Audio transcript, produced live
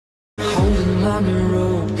London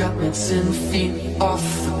road got me 10 feet off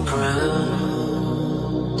the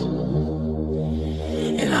ground,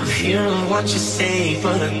 and I'm hearing what you say,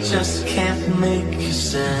 but I just can't make a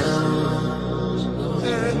sound.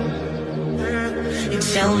 You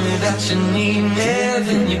tell me that you need me,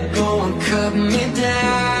 then you go and cut me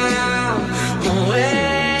down.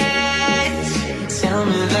 Wait, tell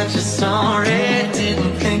me that you're sorry,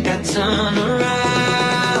 didn't think I'd turn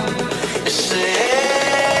around. You say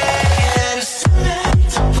it's too late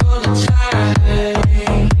to apologize.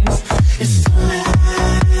 It's too late.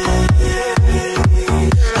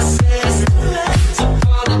 I said it's too late to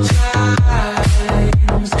apologize.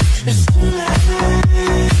 It's too late.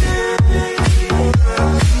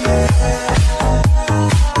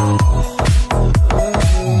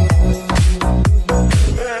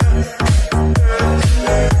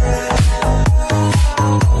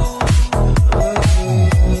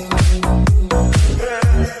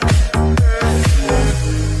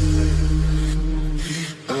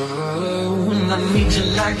 I need you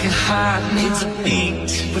like a heart needs a beat,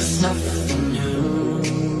 but it's nothing new.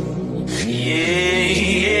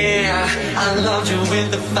 Yeah, I loved you with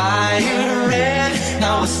the fire red,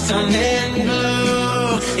 now it's turning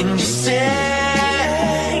blue. And you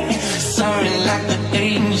say sorry like the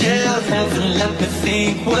angel heaven let me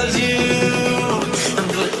think was you.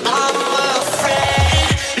 But I'm afraid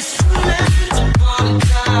it's too late to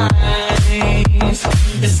apologize.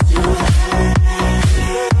 It's too late.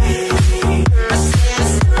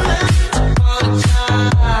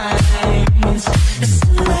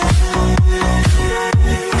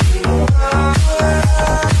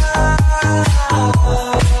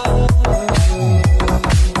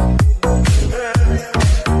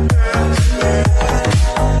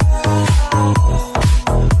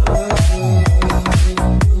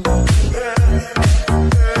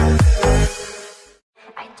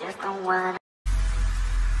 I just don't want